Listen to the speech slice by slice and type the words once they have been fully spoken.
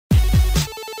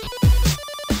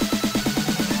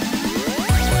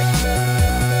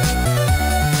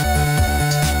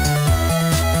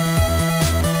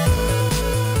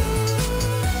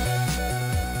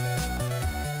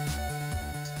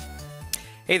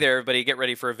Hey there, everybody. Get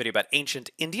ready for a video about ancient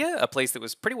India, a place that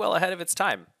was pretty well ahead of its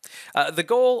time. The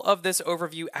goal of this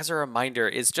overview, as a reminder,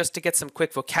 is just to get some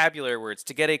quick vocabulary words,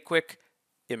 to get a quick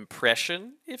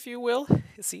impression, if you will.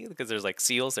 See, because there's like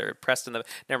seals that are pressed in the.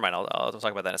 Never mind, I'll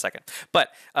talk about that in a second. But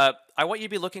I want you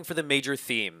to be looking for the major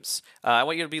themes. I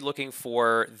want you to be looking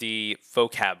for the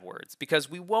vocab words because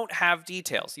we won't have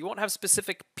details. You won't have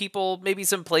specific people, maybe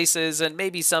some places, and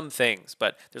maybe some things,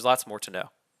 but there's lots more to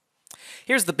know.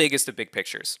 Here's the biggest of big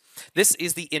pictures. This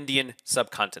is the Indian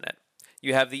subcontinent.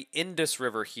 You have the Indus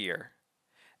River here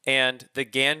and the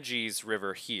Ganges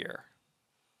River here.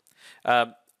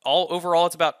 Overall,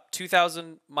 it's about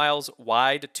 2,000 miles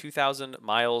wide, 2,000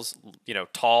 miles,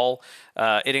 tall.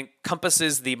 It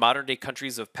encompasses the modern-day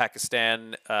countries of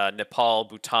Pakistan, Nepal,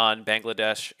 Bhutan,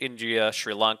 Bangladesh, India,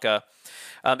 Sri Lanka.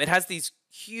 It has these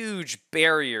huge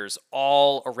barriers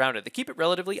all around it. They keep it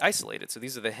relatively isolated. So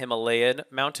these are the Himalayan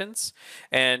mountains,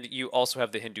 and you also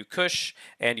have the Hindu Kush,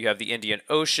 and you have the Indian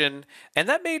Ocean, and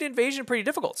that made invasion pretty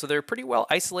difficult. So they're pretty well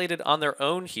isolated on their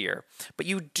own here. But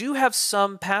you do have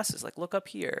some passes, like look up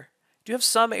here. You do have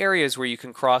some areas where you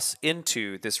can cross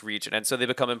into this region, and so they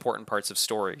become important parts of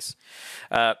stories.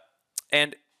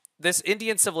 And this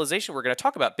Indian civilization we're going to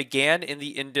talk about began in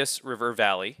the Indus River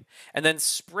Valley and then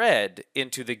spread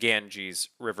into the Ganges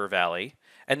River Valley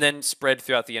and then spread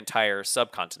throughout the entire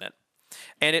subcontinent.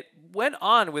 And it went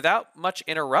on without much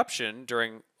interruption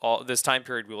during all this time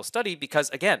period we will study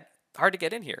because, again, hard to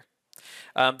get in here.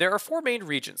 There are four main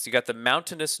regions. You got the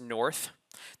mountainous north.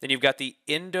 Then you've got the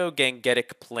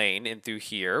Indo-Gangetic Plain in through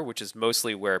here, which is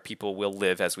mostly where people will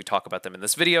live as we talk about them in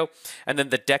this video. And then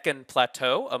the Deccan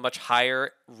Plateau, a much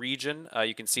higher region.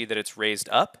 You can see that it's raised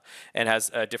up and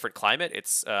has a different climate.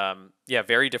 It's,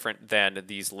 very different than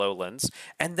these lowlands.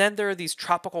 And then there are these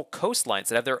tropical coastlines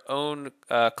that have their own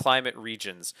climate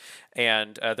regions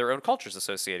and their own cultures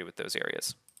associated with those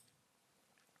areas.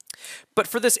 But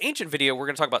for this ancient video, we're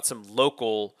going to talk about some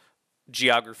local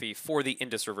geography for the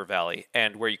Indus River Valley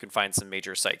and where you can find some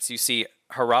major sites. You see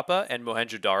Harappa and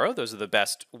Mohenjo-Daro. Those are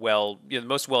the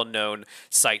most well-known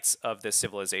sites of this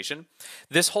civilization.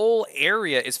 This whole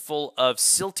area is full of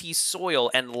silty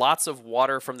soil and lots of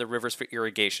water from the rivers for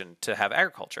irrigation to have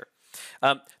agriculture.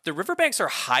 The riverbanks are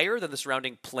higher than the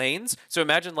surrounding plains. So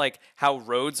imagine like how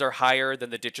roads are higher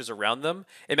than the ditches around them.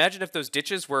 Imagine if those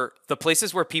ditches were the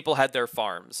places where people had their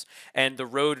farms and the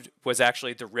road was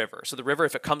actually the river. So the river,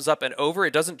 if it comes up and over,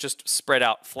 it doesn't just spread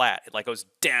out flat. It like goes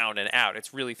down and out.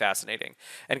 It's really fascinating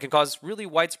and can cause really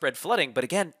widespread flooding. But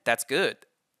again, that's good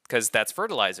because that's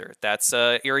fertilizer. That's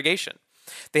irrigation.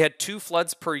 They had 2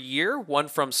 floods per year, one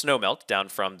from snowmelt down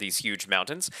from these huge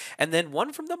mountains, and then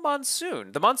one from the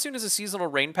monsoon. The monsoon is a seasonal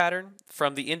rain pattern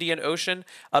from the Indian Ocean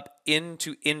up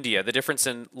into India. The difference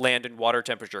in land and water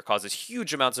temperature causes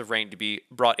huge amounts of rain to be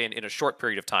brought in a short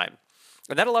period of time.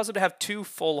 And that allows them to have 2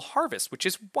 full harvests, which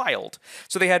is wild.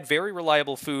 So they had very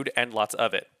reliable food and lots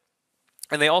of it.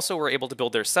 And they also were able to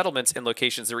build their settlements in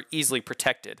locations that were easily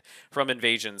protected from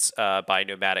invasions by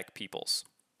nomadic peoples.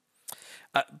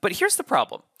 But here's the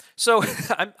problem. So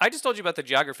I just told you about the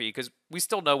geography because we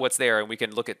still know what's there and we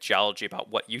can look at geology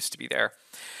about what used to be there.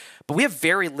 But we have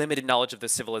very limited knowledge of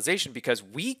this civilization because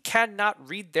we cannot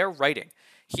read their writing.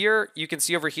 Here, you can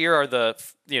see over here are the,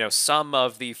 some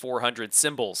of the 400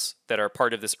 symbols that are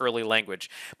part of this early language.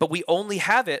 But we only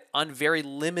have it on very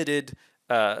limited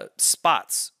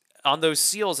spots. On those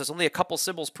seals, there's only a couple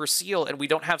symbols per seal, and we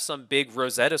don't have some big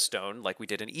Rosetta Stone like we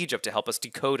did in Egypt to help us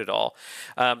decode it all.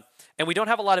 And we don't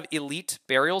have a lot of elite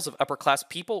burials of upper-class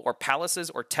people or palaces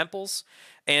or temples.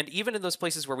 And even in those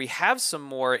places where we have some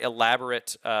more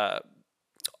elaborate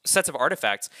sets of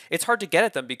artifacts, it's hard to get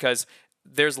at them because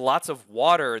there's lots of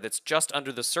water that's just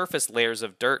under the surface layers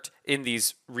of dirt in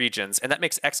these regions, and that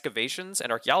makes excavations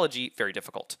and archaeology very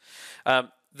difficult.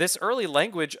 This early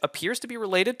language appears to be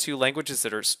related to languages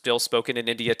that are still spoken in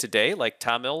India today, like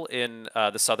Tamil in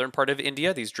the southern part of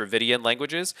India, these Dravidian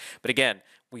languages. But again,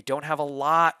 we don't have a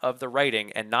lot of the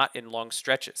writing and not in long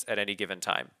stretches at any given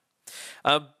time.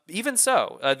 Even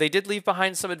so, they did leave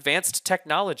behind some advanced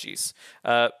technologies.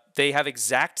 They have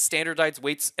exact standardized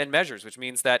weights and measures, which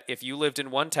means that if you lived in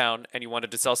one town and you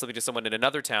wanted to sell something to someone in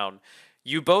another town,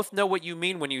 you both know what you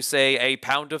mean when you say a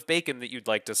pound of bacon that you'd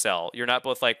like to sell. You're not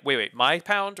both like, wait, my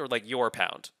pound or like your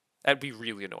pound? That'd be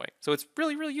really annoying. So it's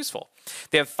really, really useful.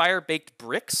 They have fire-baked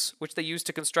bricks, which they use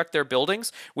to construct their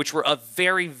buildings, which were of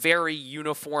very, very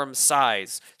uniform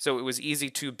size. So it was easy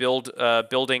to build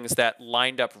buildings that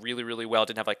lined up really, really well,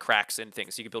 didn't have like cracks and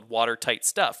things. So you could build watertight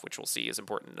stuff, which we'll see is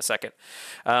important in a second.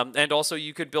 And also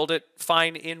you could build it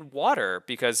fine in water,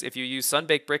 because if you use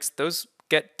sun-baked bricks, those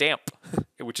get damp,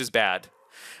 which is bad.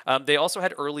 They also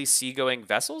had early seagoing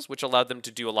vessels, which allowed them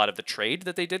to do a lot of the trade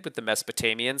that they did with the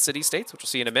Mesopotamian city-states, which we'll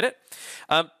see in a minute.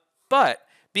 But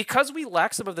because we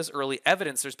lack some of this early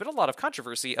evidence, there's been a lot of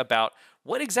controversy about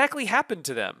what exactly happened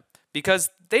to them, because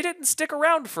they didn't stick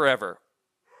around forever.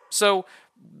 So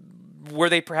were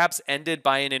they perhaps ended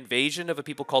by an invasion of a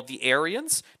people called the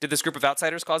Aryans? Did this group of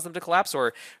outsiders cause them to collapse?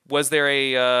 Or was there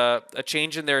a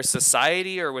change in their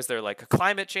society? Or was there like a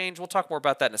climate change? We'll talk more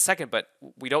about that in a second, but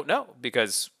we don't know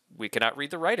because we cannot read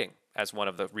the writing as one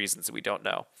of the reasons that we don't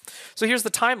know. So here's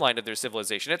the timeline of their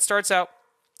civilization. It starts out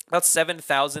about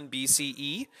 7,000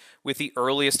 BCE with the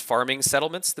earliest farming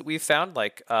settlements that we've found,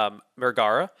 like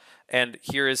Mergara. And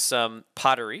here is some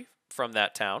pottery from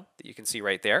that town that you can see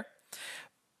right there.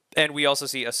 And we also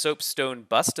see a soapstone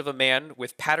bust of a man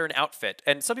with pattern outfit.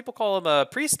 And some people call him a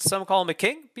priest, some call him a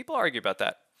king. People argue about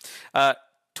that.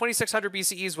 2600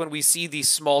 BCE is when we see these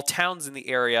small towns in the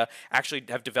area actually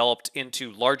have developed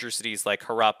into larger cities like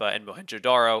Harappa and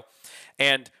Mohenjo-Daro.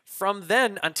 And from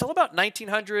then until about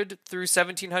 1900 through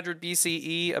 1700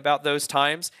 BCE, about those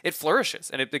times, it flourishes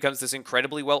and it becomes this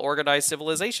incredibly well-organized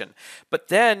civilization. But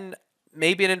then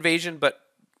maybe an invasion, but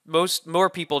more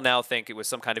people now think it was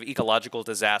some kind of ecological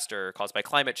disaster caused by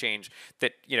climate change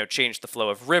that, changed the flow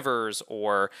of rivers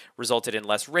or resulted in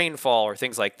less rainfall or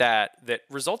things like that, that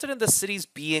resulted in the cities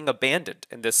being abandoned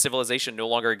and this civilization no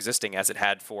longer existing as it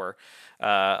had for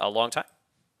a long time.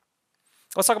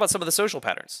 Let's talk about some of the social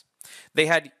patterns. They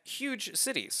had huge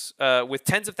cities with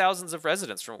tens of thousands of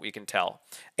residents, from what we can tell,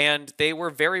 and they were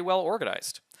very well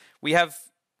organized. We have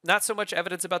not so much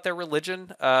evidence about their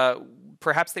religion.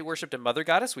 Perhaps they worshipped a mother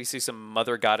goddess. We see some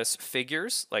mother goddess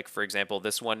figures, like, for example,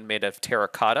 this one made of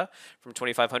terracotta from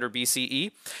 2500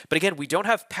 BCE. But again, we don't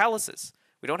have palaces.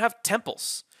 We don't have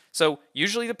temples. So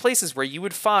usually the places where you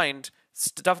would find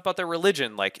stuff about their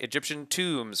religion, like Egyptian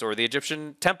tombs or the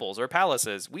Egyptian temples or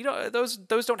palaces, those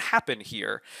don't happen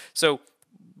here. So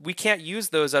we can't use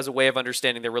those as a way of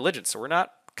understanding their religion. So we're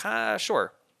not kind of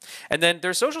sure. And then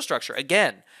their social structure,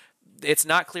 again, it's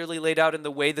not clearly laid out in the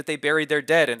way that they buried their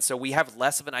dead, and so we have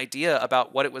less of an idea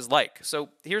about what it was like. So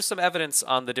here's some evidence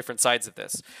on the different sides of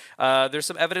this. There's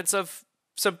some evidence of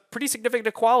some pretty significant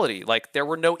equality, like there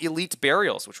were no elite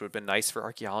burials, which would have been nice for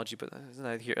archaeology, but isn't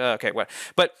that here? Okay, what?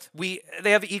 But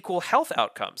they have equal health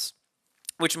outcomes,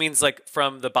 which means, like,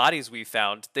 from the bodies we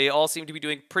found, they all seem to be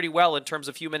doing pretty well in terms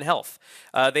of human health.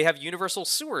 They have universal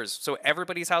sewers, so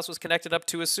everybody's house was connected up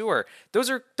to a sewer. Those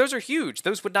are huge.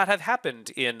 Those would not have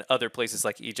happened in other places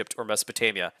like Egypt or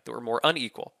Mesopotamia that were more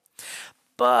unequal.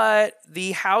 But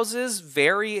the houses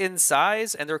vary in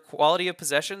size and their quality of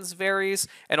possessions varies.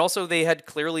 And also they had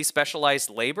clearly specialized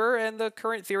labor. And the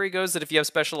current theory goes that if you have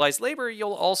specialized labor,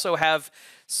 you'll also have,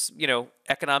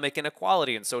 economic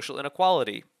inequality and social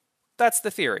inequality. That's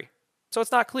the theory. So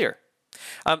it's not clear.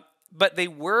 But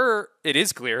it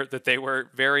is clear that they were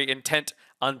very intent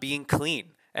on being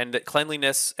clean, and that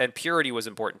cleanliness and purity was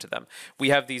important to them. We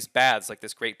have these baths, like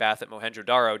this great bath at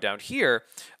Mohenjo-Daro down here,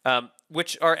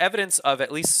 which are evidence of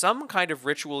at least some kind of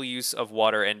ritual use of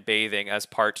water and bathing as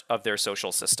part of their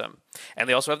social system. And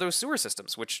they also have those sewer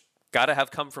systems, which gotta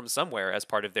have come from somewhere as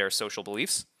part of their social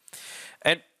beliefs.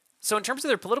 And so in terms of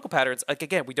their political patterns,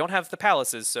 again, we don't have the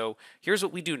palaces, so here's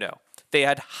what we do know. They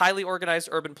had highly organized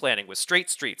urban planning with straight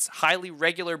streets, highly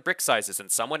regular brick sizes, and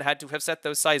someone had to have set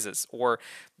those sizes. Or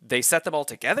they set them all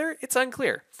together? It's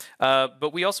unclear.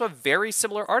 But we also have very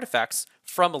similar artifacts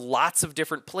from lots of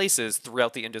different places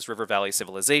throughout the Indus River Valley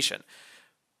civilization.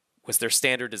 Was there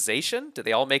standardization? Did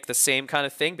they all make the same kind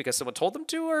of thing because someone told them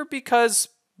to, or because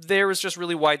there was just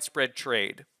really widespread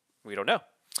trade? We don't know.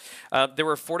 There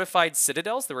were fortified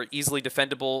citadels. There were easily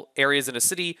defendable areas in a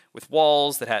city with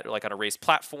walls that had, like, on a raised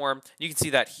platform. You can see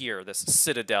that here, this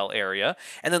citadel area.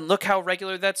 And then look how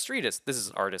regular that street is. This is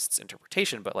an artist's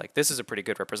interpretation, but, like, this is a pretty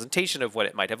good representation of what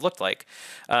it might have looked like.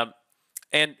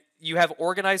 And you have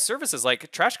organized services like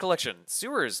trash collection,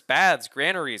 sewers, baths,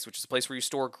 granaries, which is a place where you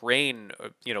store grain,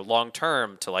 long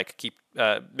term to, like,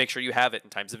 make sure you have it in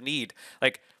times of need.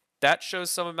 Like, that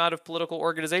shows some amount of political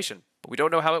organization, but we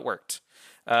don't know how it worked.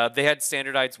 They had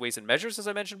standardized ways and measures, as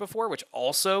I mentioned before, which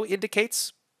also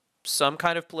indicates some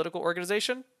kind of political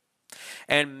organization.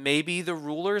 And maybe the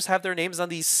rulers have their names on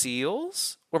these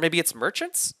seals, or maybe it's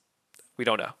merchants. We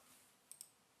don't know.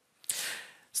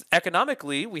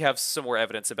 Economically, we have some more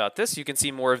evidence about this. You can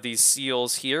see more of these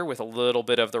seals here with a little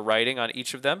bit of the writing on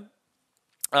each of them.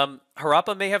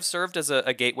 Harappa may have served as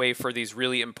a gateway for these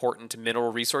really important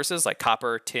mineral resources like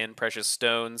copper, tin, precious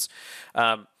stones.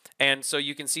 And so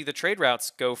you can see the trade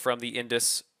routes go from the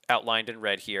Indus, outlined in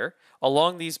red here,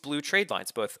 along these blue trade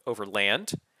lines, both over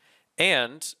land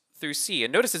and through sea.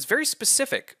 And notice it's very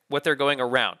specific what they're going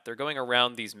around. They're going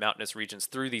around these mountainous regions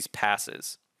through these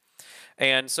passes.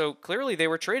 And so clearly they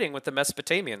were trading with the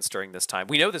Mesopotamians during this time.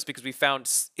 We know this because we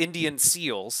found Indian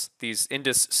seals, these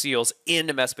Indus seals, in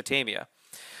Mesopotamia.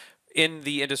 In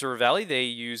the Indus River Valley, they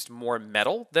used more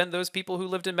metal than those people who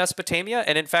lived in Mesopotamia.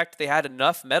 And in fact, they had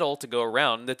enough metal to go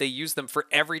around that they used them for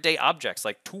everyday objects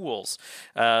like tools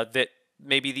that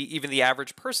maybe even the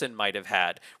average person might have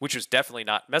had, which was definitely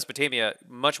not Mesopotamia,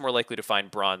 much more likely to find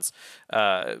bronze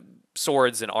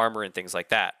swords and armor and things like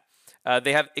that.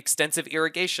 They have extensive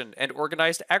irrigation and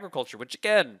organized agriculture, which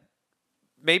again,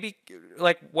 maybe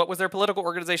like what was their political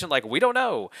organization like? We don't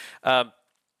know.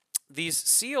 These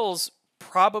seals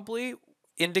probably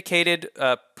indicated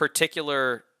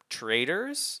particular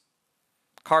traders,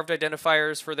 carved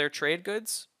identifiers for their trade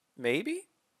goods. Maybe?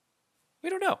 We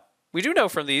don't know. We do know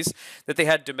from these that they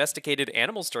had domesticated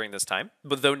animals during this time,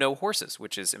 but though no horses,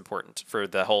 which is important for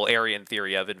the whole Aryan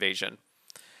theory of invasion.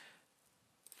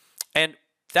 And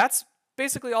that's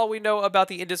basically all we know about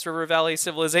the Indus River Valley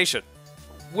civilization.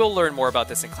 We'll learn more about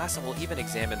this in class, and we'll even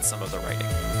examine some of the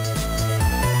writing.